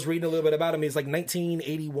said, I was reading a little bit about him. He's like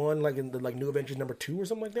 1981, like in the New Adventures #2 or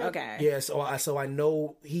something like that. Okay. Yeah, so I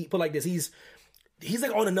know he put like this. He's he's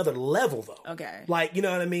like on another level though. Okay. Like, you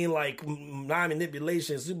know what I mean? Like mind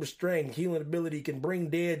manipulation, super strength, healing ability, can bring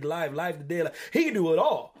dead to life, life to dead. Like, he can do it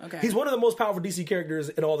all. Okay. He's one of the most powerful DC characters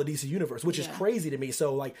in all the DC universe, which is crazy to me.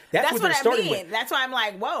 So like that's what they're I starting mean. with. That's why I'm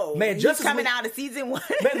like, whoa. Man, he's Justice coming League- out of season 1.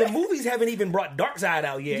 Man, the movies haven't even brought Darkseid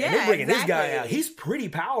out yet. And they're bringing this guy out. He's pretty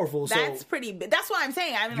powerful. So That's pretty. That's what I'm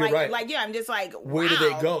saying. I'm You're right. I'm just like, wow. Where do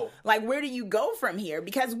they go? Like, where do you go from here?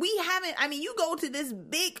 Because we haven't. I mean, you go to this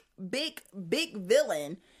big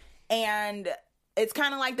villain, and it's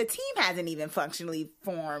kind of like the team hasn't even functionally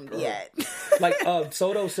formed yet. Like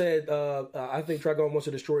Soto said, I think Trigon wants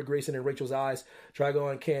to destroy Grayson in Rachel's eyes.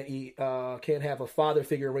 Trigon can't have a father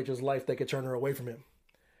figure in Rachel's life that could turn her away from him.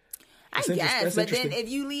 I guess, but then if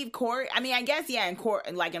you leave Corey, I mean, I guess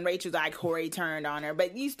in Rachel's eye, Corey turned on her,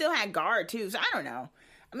 but you still had Guard too. So I don't know.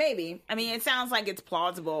 Maybe. I mean, it sounds like it's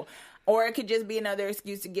plausible. Or it could just be another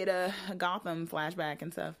excuse to get a Gotham flashback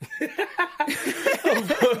and stuff.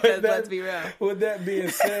 Let's be real. With that being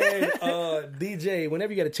said, DJ,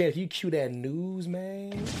 whenever you get a chance, you cue that news,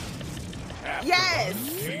 man. Yes.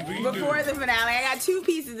 Before the finale, I got 2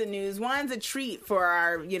 pieces of news. One's a treat for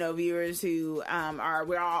our, viewers who are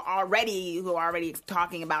already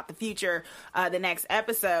talking about the future, the next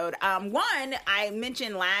episode. One, I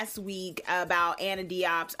mentioned last week about Anna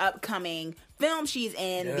Diop's upcoming film she's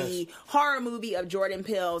in, the horror movie of Jordan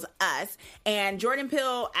Peele's Us, and Jordan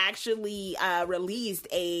Peele actually released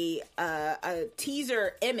a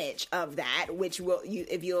teaser image of that, which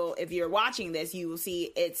if you're watching this, you will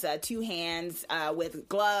see it's 2 hands with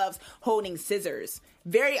gloves holding scissors.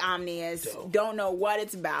 Very ominous. Dope. Don't know what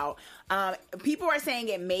it's about. People are saying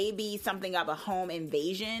it may be something of a home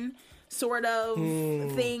invasion sort of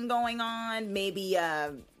thing going on. Maybe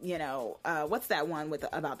what's that one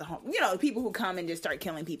about the home? People who come and just start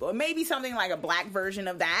killing people. Or maybe something like a black version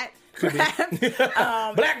of that.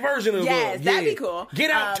 Black version of that'd be cool. Get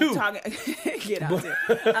Out too. Get Out too.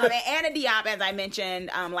 And Anna Diop, as I mentioned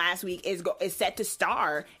last week, is set to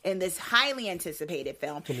star in this highly anticipated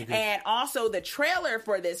film, and also the trailer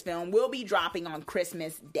for this film will be dropping on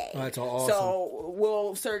Christmas Day. Oh, that's awesome. So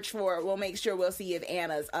we'll make sure we'll see if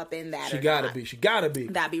Anna's up in that. She gotta be.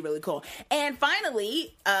 That'd be really cool. And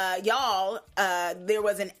finally, y'all, there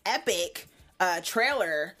was an epic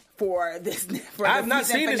trailer for this I've not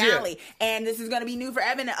seen finale, this yet. and this is going to be new for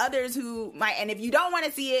Evan and others who might. And if you don't want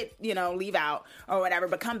to see it, leave out or whatever,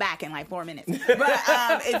 but come back in like 4 minutes. But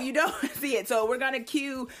if you don't see it, so we're going to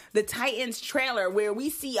cue the Titans trailer where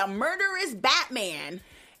we see a murderous Batman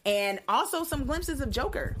and also some glimpses of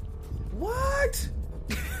Joker. What?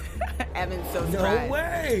 Evan's so surprised. No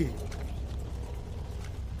way.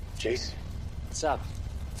 Jace, what's up?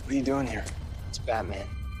 What are you doing here? It's Batman.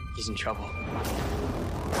 He's in trouble.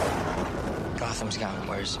 Gotham's gotten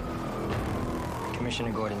worse.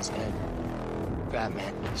 Commissioner Gordon's dead.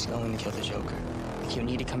 Batman is going to kill the Joker. You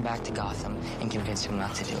need to come back to Gotham and convince him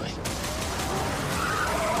not to do it.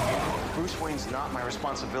 Bruce Wayne's not my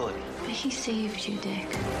responsibility. But he saved you,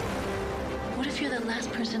 Dick. What if you're the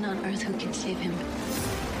last person on Earth who can save him?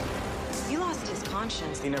 You lost his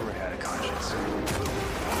conscience. He never had a conscience.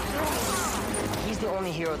 He's the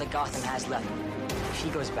only hero that Gotham has left. If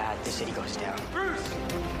he goes bad, the city goes down. Bruce!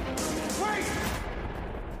 Wait!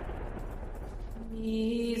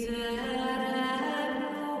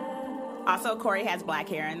 Also, Corey has black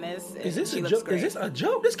hair in this. Is this She a looks joke? great. Is this a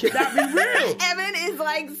joke? This cannot be real. Evan is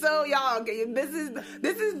like, so y'all, this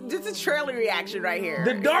is just a trailer reaction right here.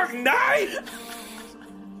 The Dark Knight?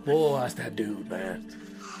 Boy, that's that dude, man.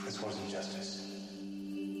 This wasn't justice.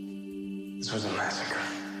 This was a massacre.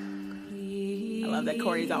 I love that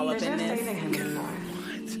Corey's all up There's in no this. saving him anymore.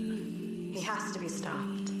 He has to be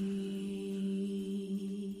stopped.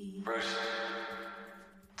 Bruce,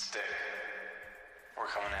 it's Dick. We're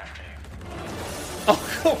coming after you. Oh,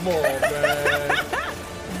 come on, man.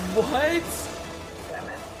 What?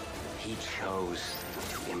 He chose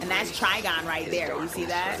to And that's Trigon right there. You see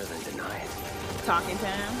that? rather than deny it. Talking to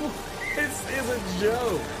him. This is a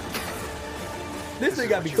joke. This thing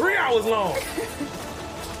got to be 3 hours long.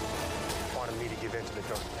 Wanted me to give in to the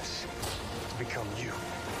darkness. To become you.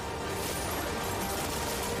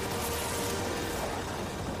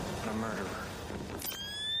 I'm a murderer.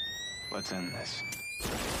 Let's end this.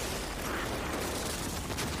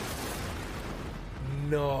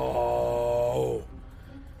 No.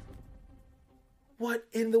 What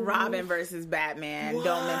in the Robin world? versus Batman. What?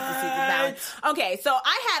 Don't miss the season finale. Okay, so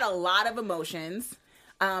I had a lot of emotions.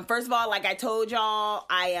 First of all, like I told y'all,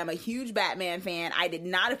 I am a huge Batman fan. I did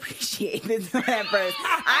not appreciate this at first.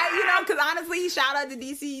 Because honestly, shout out to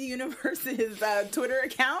DC Universe's Twitter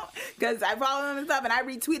account because I follow them and stuff, and I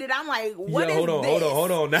retweeted. I'm like, what is this?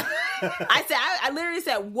 Hold on. Now, I literally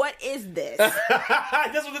said, "What is this?" That's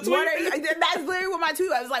what the tweet. That's literally what my tweet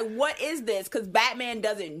was. I was like, "What is this?" Because Batman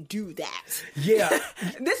doesn't do that. Yeah.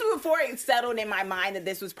 This was before it settled in my mind that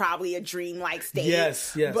this was probably a dreamlike state.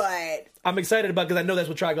 Yes. But I'm excited about because I know that's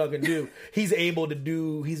what Trigon can do. He's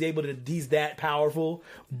that powerful,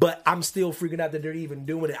 but I'm still freaking out that they're even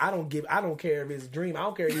doing it. I don't care if it's a dream. I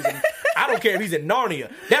don't care if he's in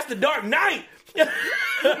Narnia. That's the Dark Knight.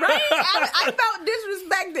 Right? I felt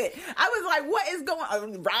disrespected. I was like, what is going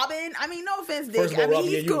on? Robin? I mean, no offense, Dick. First of all, I mean,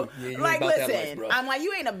 Robin, he's cool. like, listen, life, I'm like,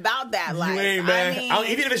 you ain't about that life. You ain't, man. I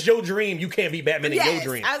mean, even if it's your dream, you can't be Batman in your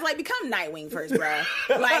dream. I was like, become Nightwing first, bro.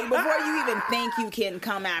 Like, before you even think you can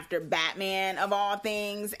come after Batman, of all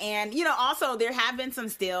things. And, also, there have been some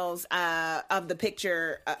stills of the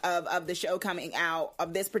picture of the show coming out,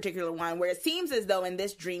 of this particular one, where it seems as though in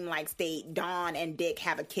this dreamlike state, Dawn and Dick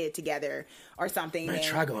have a kid together or something. Man, and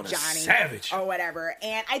Trigon is Johnny savage. or whatever.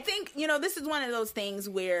 And I think, this is one of those things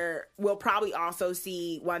where we'll probably also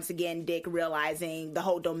see, once again, Dick realizing the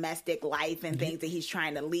whole domestic life and things that he's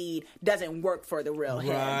trying to lead doesn't work for the real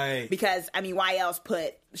him. Right. Because, why else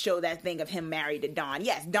show that thing of him married to Dawn?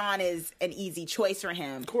 Yes, Dawn is an easy choice for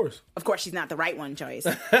him. Of course, she's not the right one choice.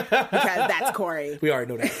 Because that's Corey. We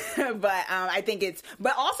already know that. But I think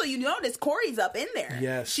but also you notice Corey's up in there.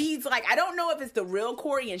 Yes. She's like, I don't know if it's the real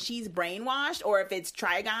Corey and she's brainwashed or if it's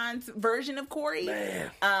Trigon's version of Corey.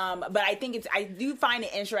 Man. But I think I do find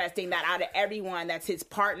it interesting that out of everyone that's his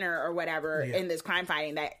partner or whatever in this crime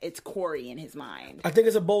fighting, that it's Corey in his mind. I think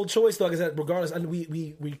it's a bold choice, though, because regardless,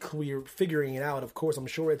 we're figuring it out. Of course, I'm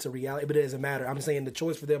sure it's a reality, but it doesn't matter. I'm saying the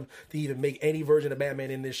choice for them to even make any version of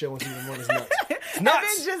Batman in this show and season 1 is nuts. It's nuts.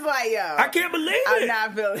 It's just like, yo, I can't believe it. I'm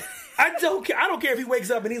not feeling. I don't care if he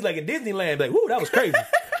wakes up and he's like in Disneyland, like, whoo, that was crazy.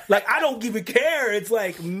 Like, I don't even care. It's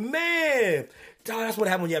like, man. That's what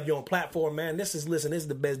happens when you have your own platform, man. This is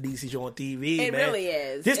the best DC show on TV, It man. really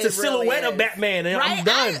is. This is the silhouette of Batman, and right? I'm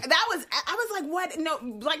done. I was like, what? No,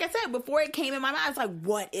 like I said, before it came in my mind, I was like,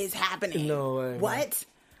 what is happening? No way. What? Man.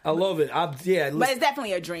 I love it. But it's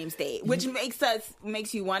definitely a dream state, which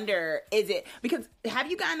makes you wonder: is it because have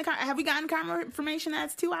we gotten confirmation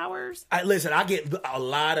that's 2 hours? I get a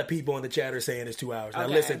lot of people in the chat are saying it's 2 hours. Now,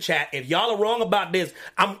 okay. listen, chat. If y'all are wrong about this,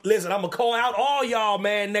 I'm gonna call out all y'all,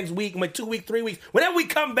 man. Next week, 2 weeks, 3 weeks, whenever we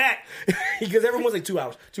come back, because everyone's like 2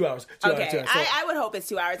 hours, 2 hours, 2 okay. hours. So, I would hope it's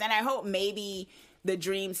 2 hours, and I hope maybe the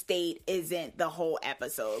dream state isn't the whole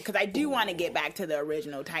episode, because I do want to get back to the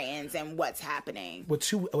original Titans and what's happening. With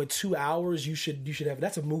 2 hours, you should have.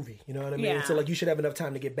 That's a movie, you know what I mean? Yeah. So you should have enough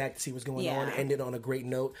time to get back to see what's going on and end it on a great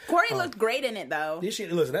note. Corey looked great in it, though. That's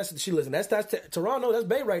Toronto. That's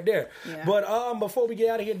Bay right there. Yeah. But before we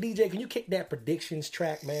get out of here, DJ, can you kick that predictions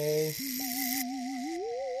track, man?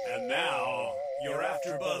 And now your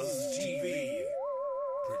AfterBuzz TV.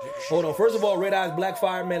 Hold on. First of all, Red Eyes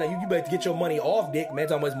Blackfire, man, you better get your money off Dick, man.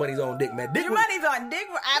 Talking about his money's on Dick, man. Your money's on Dick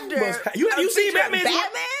after. Have you seen Batman's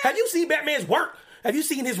work? Have you seen Batman's work? Have you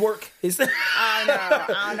seen his work? I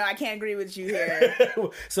don't know. I can't agree with you here.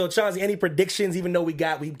 So, Chauncey, any predictions? Even though we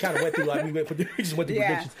kind of went through predictions. But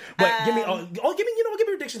give me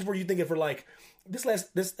predictions where you thinking for like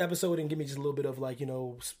this episode, and give me just a little bit of like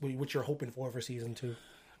what you're hoping for season 2.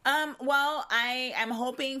 Well, I am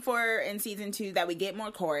hoping for in season 2 that we get more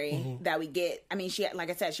Corey, that we get, she, like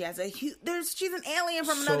I said, she has she's an alien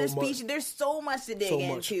from another species. There's so much to dig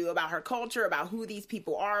into about her culture, about who these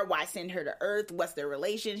people are, why send her to Earth, what's their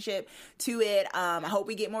relationship to it. I hope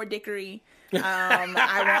we get more Dickory.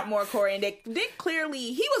 I want more Corey and Dick. Dick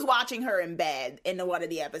clearly, he was watching her in bed in one of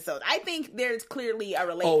the episodes. I think there's clearly a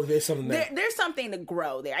relationship. Oh, there's something there. There's something to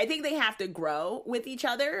grow there. I think they have to grow with each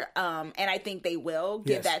other, and I think they will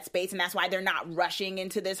give that space, and that's why they're not rushing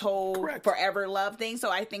into this whole forever love thing.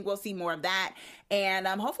 So I think we'll see more of that, and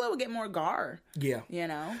hopefully we'll get more Gar. Yeah,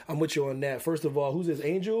 I'm with you on that. First of all, who's this?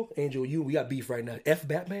 Angel, we got beef right now. F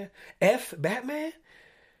Batman.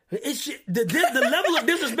 It's the level of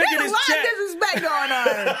disrespect in this chat. There's a lot of disrespect going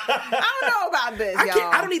on. I don't know about this,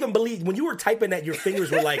 y'all. I don't even believe when you were typing that your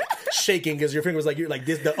fingers were like shaking because your fingers you're like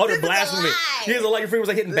this. The utter blasphemy. Your fingers was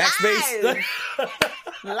like hitting backspace.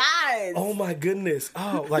 Lies. Oh my goodness.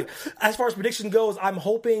 Oh, like as far as prediction goes, I'm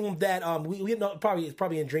hoping that we know it's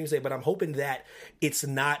probably in Dream State, but I'm hoping that it's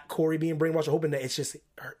not Corey being brainwashed. I'm hoping that it's just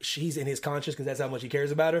she's in his conscious because that's how much he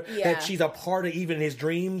cares about her. Yeah. That she's a part of even his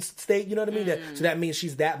dreams state. You know what I mean? So that means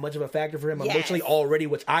she's that much of a factor for him emotionally already,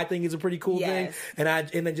 which I think is a pretty cool thing.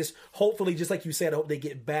 And then just hopefully, just like you said, I hope they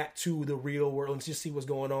get back to the real world and just see what's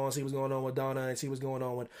going on, with Donna, and see what's going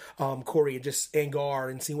on with Corey and Gar,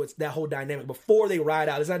 and see what's that whole dynamic before they ride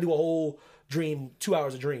out. Let's not do a whole dream 2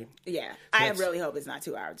 hours of dream. Yeah, I really hope it's not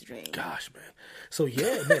 2 hours to dream. Gosh, man. So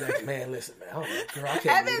yeah, man, listen, man. Oh, girl, I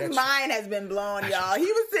can't believe Evan's that mind has been blown, y'all. He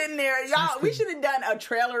was sitting there, y'all. We should have done a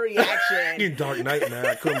trailer reaction. In Dark Knight, man.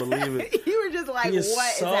 I couldn't believe it. You were just like, He is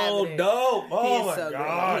what is so happening? dope. Oh my so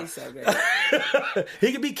God. Great. He's so good.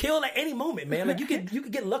 He could be killed at any moment, man. Like you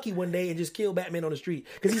could get lucky one day and just kill Batman on the street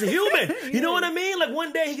because he's a human. You know what I mean? Like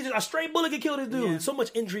one day he could just a stray bullet could kill this dude. Yeah. So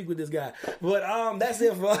much intrigue with this guy. But that's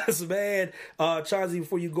it for us, man. Chauncey,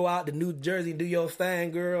 before you go out to New Jersey and do your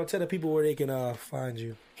thing, girl, tell the people where they can find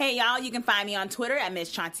you. Hey, y'all, you can find me on Twitter at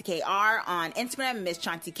Miss Chauncey KR, on Instagram, Miss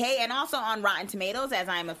Chauncey K, and also on Rotten Tomatoes as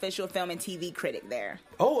I am official film and TV critic there.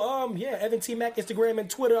 Oh, yeah, Evan T. Mac, Instagram and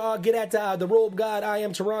Twitter. Get at the Robe God, I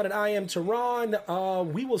am Tehran, and I am Tehran.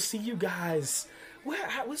 We will see you guys. When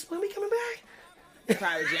we coming back?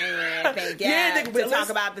 Probably January, I think. Yeah, to talk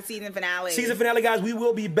about the season finale. Season finale, guys. We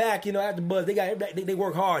will be back. After Buzz, they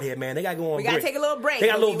work hard here, man. They got to go on. We got to take a little break. They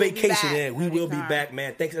got a little vacation in. We will be back,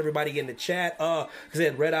 man. Thanks everybody in the chat. I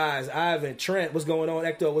said Red Eyes, Ivan, Trent, what's going on?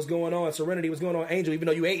 Ecto, what's going on? Serenity, what's going on? Angel, even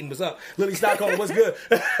though you hating, what's up? Lily Stockholm, what's good?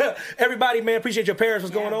 Everybody, man, appreciate your parents.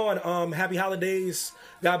 What's going on? Happy holidays.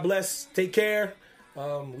 God bless. Take care.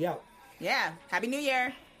 We out. Yeah. Happy New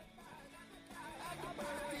Year.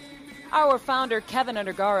 Our founder, Kevin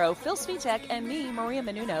Undergaro, Phil Svitek, and me, Maria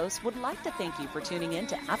Menounos, would like to thank you for tuning in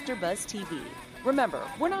to AfterBuzz TV. Remember,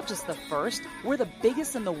 we're not just the first, we're the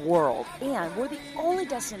biggest in the world, and we're the only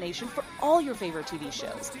destination for all your favorite TV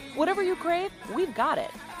shows. Whatever you crave, we've got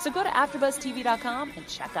it. So go to AfterBuzzTV.com and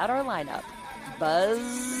check out our lineup.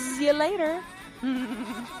 Buzz you later.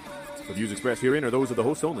 The views expressed herein are those of the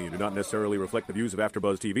hosts only and do not necessarily reflect the views of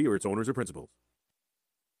AfterBuzz TV or its owners or principals.